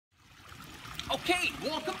Okay,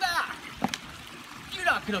 welcome back. You're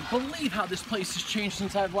not gonna believe how this place has changed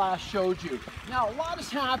since I've last showed you. Now, a lot has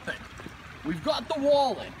happened. We've got the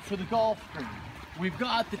wall in for the golf green. We've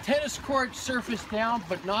got the tennis court surface down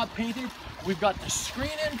but not painted. We've got the screen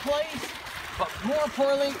in place, but more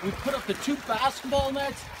importantly, we've put up the 2 basketball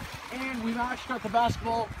nets and we've actually got the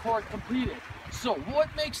basketball court completed. So what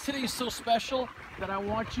makes today so special that I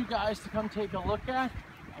want you guys to come take a look at?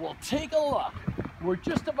 Well, take a look. We're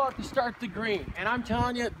just about to start the green, and I'm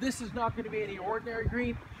telling you, this is not going to be any ordinary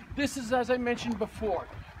green. This is, as I mentioned before,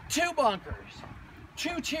 2 bunkers,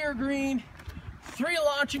 2-tier green, 3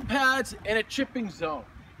 launching pads, and a chipping zone.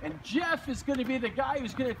 And Jeff is going to be the guy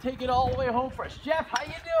who's going to take it all the way home for us. Jeff, how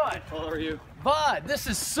you doing? How are you? Bud, this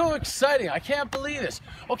is so exciting. I can't believe this.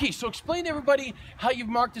 Okay, so explain to everybody how you've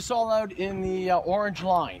marked this all out in the orange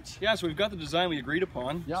lines. Yeah, so we've got the design we agreed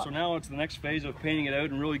upon. Yeah. So now it's the next phase of painting it out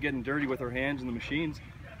and really getting dirty with our hands and the machines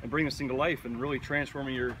and bringing this thing to life and really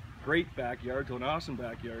transforming your great backyard to an awesome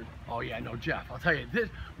backyard. Oh yeah, no, Jeff, I'll tell you this,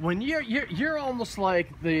 when you're almost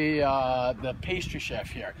like the pastry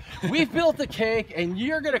chef here. We've built the cake and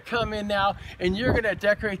you're gonna come in now and you're gonna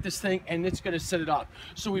decorate this thing and it's gonna set it up.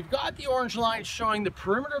 So we've got the orange line showing the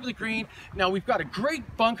perimeter of the green. Now we've got a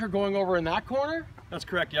great bunker going over in that corner. That's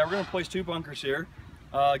correct. Yeah, we're gonna place 2 bunkers here.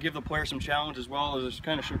 Give the player some challenge as well as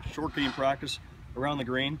kind of short game practice around the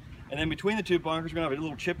green. And then between the 2 bunkers, we're gonna have a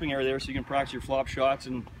little chipping area there so you can practice your flop shots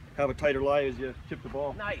and have a tighter lie as you chip the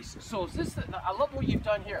ball. Nice. So is this, I love what you've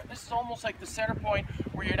done here. This is almost like the center point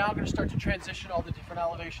where you're now going to start to transition all the different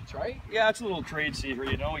elevations, right? Yeah, it's a little trade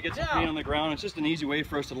secret, you know. We get some green on the ground. It's just an easy way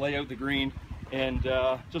for us to lay out the green and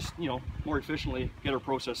just, you know, more efficiently get our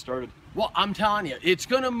process started. Well, I'm telling you, it's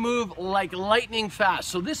going to move like lightning fast.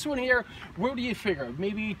 So this one here, where do you figure?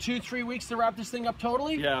 Maybe 2-3 weeks to wrap this thing up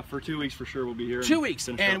totally? Yeah, for 2 weeks for sure we'll be here. 2 weeks,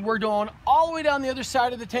 and we're going all the way down the other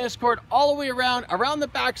side of the tennis court, all the way around the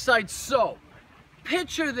backside. So,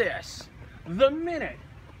 picture this. The minute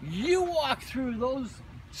you walk through those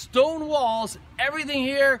stone walls, everything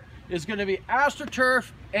here is going to be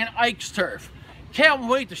AstroTurf and Ike's Turf. Can't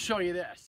wait to show you this.